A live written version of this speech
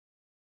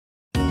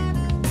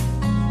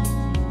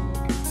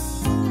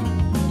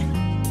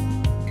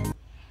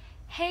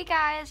Hey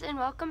guys, and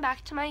welcome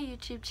back to my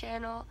YouTube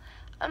channel.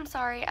 I'm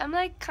sorry, I'm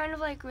kind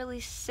of really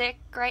sick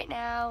right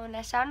now, and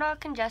I sound all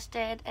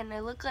congested and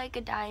I look like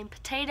a dying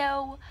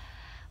potato,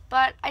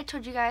 but I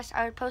told you guys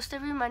I would post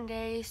every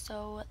Monday,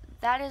 so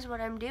that is what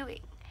I'm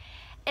doing.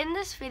 In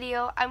this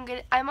video,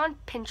 I'm on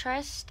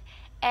Pinterest,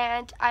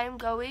 and I'm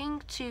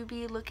going to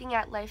be looking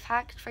at life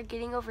hacks for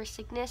getting over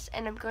sickness,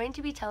 and I'm going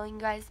to be telling you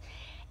guys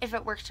if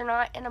it works or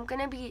not, and I'm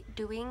going to be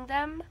doing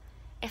them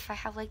if I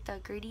have the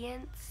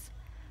ingredients.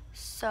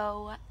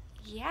 So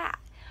yeah,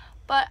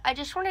 but I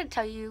just wanted to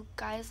tell you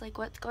guys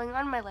what's going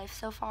on in my life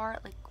so far,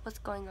 what's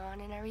going on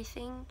and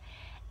everything.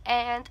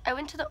 And I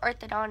went to the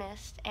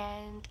orthodontist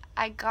and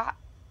I got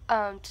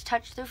to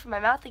touch the roof of my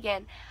mouth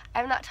again. I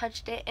have not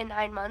touched it in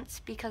 9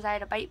 months because I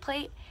had a bite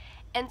plate,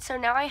 and so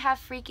now I have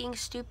freaking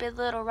stupid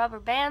little rubber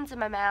bands in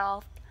my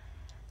mouth.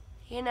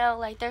 You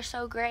know, they're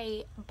so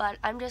great, but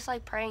I'm just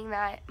praying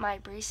that my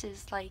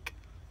braces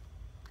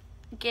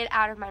get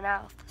out of my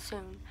mouth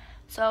soon.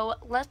 So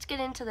let's get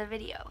into the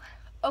video.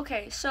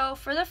 Okay, so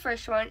for the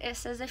first one, it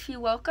says if you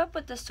woke up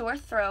with a sore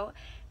throat,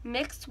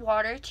 mix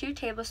water, 2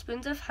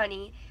 tablespoons of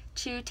honey,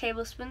 2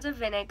 tablespoons of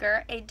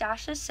vinegar, a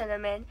dash of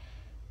cinnamon,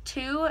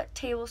 2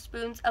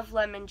 tablespoons of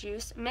lemon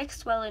juice,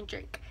 mix well and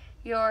drink.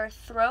 Your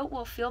throat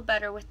will feel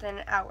better within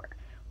an hour.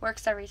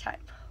 Works every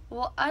time.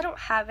 Well, I don't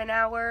have an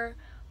hour,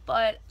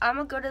 but I'm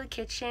gonna go to the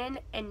kitchen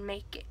and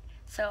make it.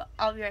 So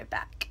I'll be right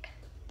back.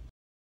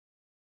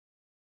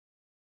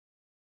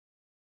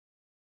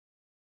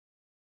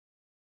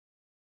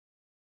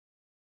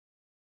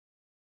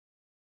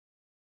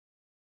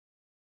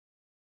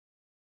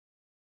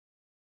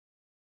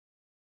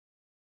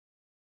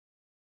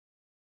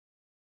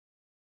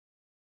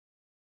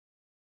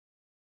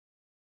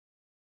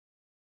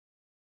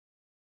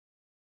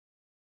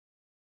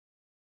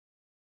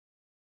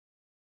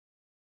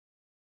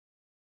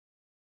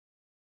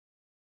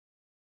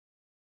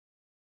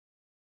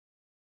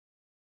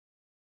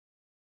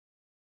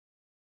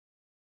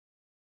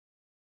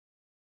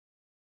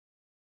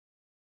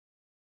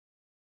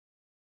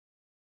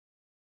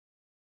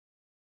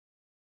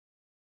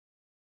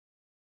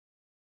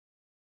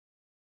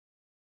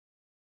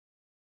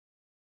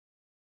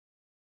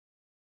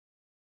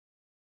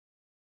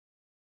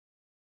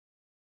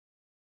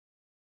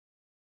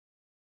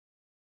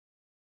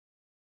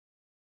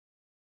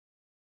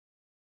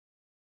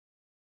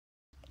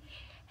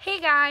 Hey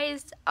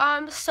guys,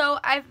 so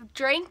I've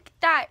drank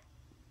that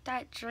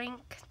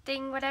drink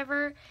thing,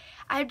 whatever.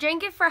 I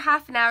drank it for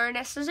half an hour, and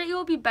it says that you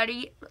will be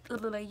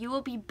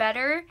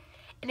better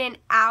in an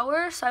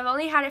hour. So I've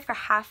only had it for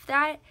half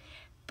that,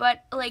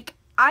 but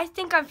I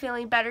think I'm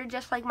feeling better.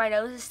 Just my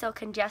nose is still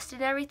congested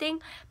and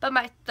everything, but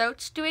my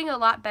throat's doing a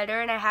lot better,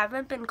 and I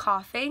haven't been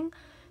coughing.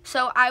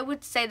 So I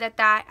would say that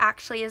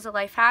actually is a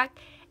life hack,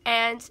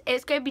 and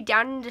it's going to be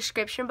down in the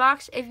description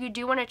box if you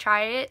do want to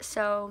try it.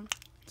 So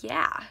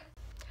yeah.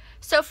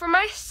 So for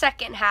my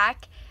second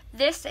hack,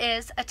 this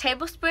is a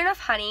tablespoon of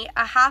honey,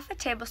 a half a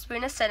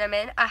tablespoon of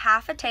cinnamon, a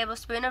half a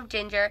tablespoon of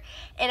ginger,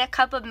 and a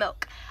cup of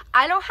milk.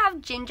 I don't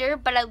have ginger,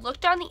 but I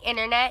looked on the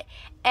internet,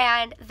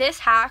 and this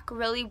hack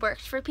really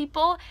works for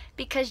people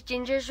because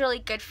ginger is really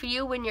good for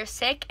you when you're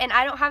sick, and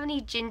I don't have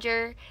any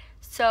ginger,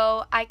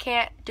 so I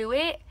can't do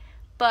it,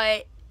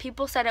 but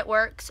people said it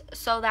works,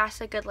 so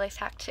that's a good life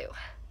hack too.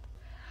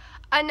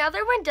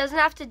 Another one doesn't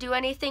have to do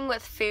anything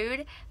with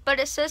food, but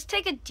it says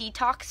take a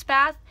detox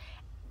bath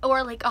or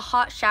a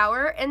hot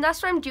shower, and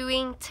that's what I'm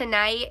doing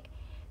tonight.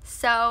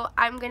 So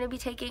I'm gonna be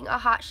taking a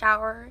hot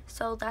shower,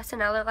 so that's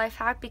another life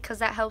hack because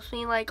that helps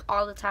me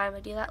all the time. I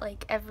do that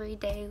every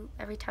day,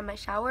 every time I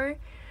shower.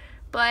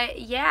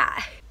 But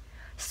yeah,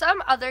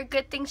 some other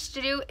good things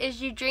to do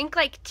is you drink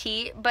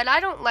tea, but I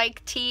don't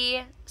like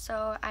tea,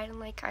 so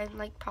I'm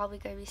probably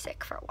gonna be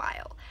sick for a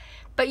while.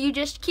 But you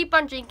just keep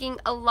on drinking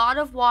a lot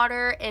of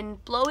water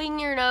and blowing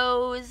your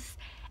nose,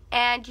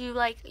 and you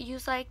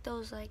use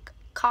those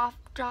cough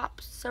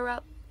drop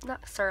syrup,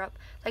 not syrup,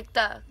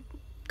 the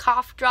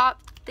cough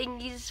drop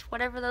thingies,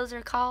 whatever those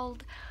are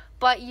called.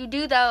 But you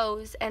do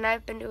those, and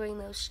I've been doing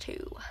those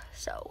too,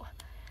 so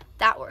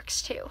that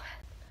works too.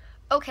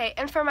 Okay,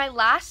 and for my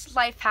last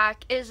life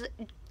hack is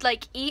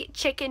eat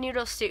chicken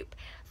noodle soup.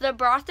 The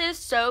broth is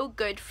so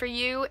good for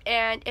you,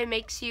 and it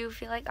makes you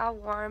feel all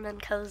warm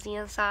and cozy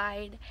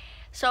inside.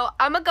 So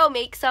I'm gonna go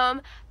make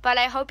some, but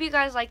I hope you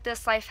guys like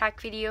this life hack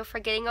video for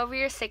getting over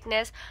your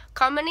sickness.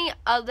 Comment any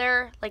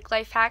other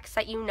life hacks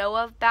that you know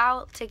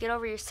about to get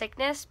over your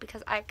sickness,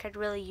 because I could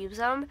really use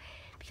them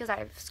because I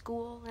have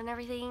school and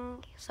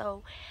everything.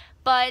 So,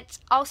 but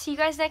I'll see you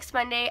guys next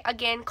Monday.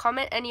 Again,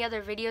 comment any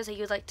other videos that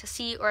you'd like to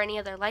see or any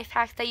other life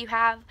hacks that you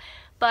have.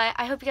 But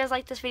I hope you guys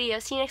like this video.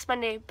 See you next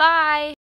Monday. Bye!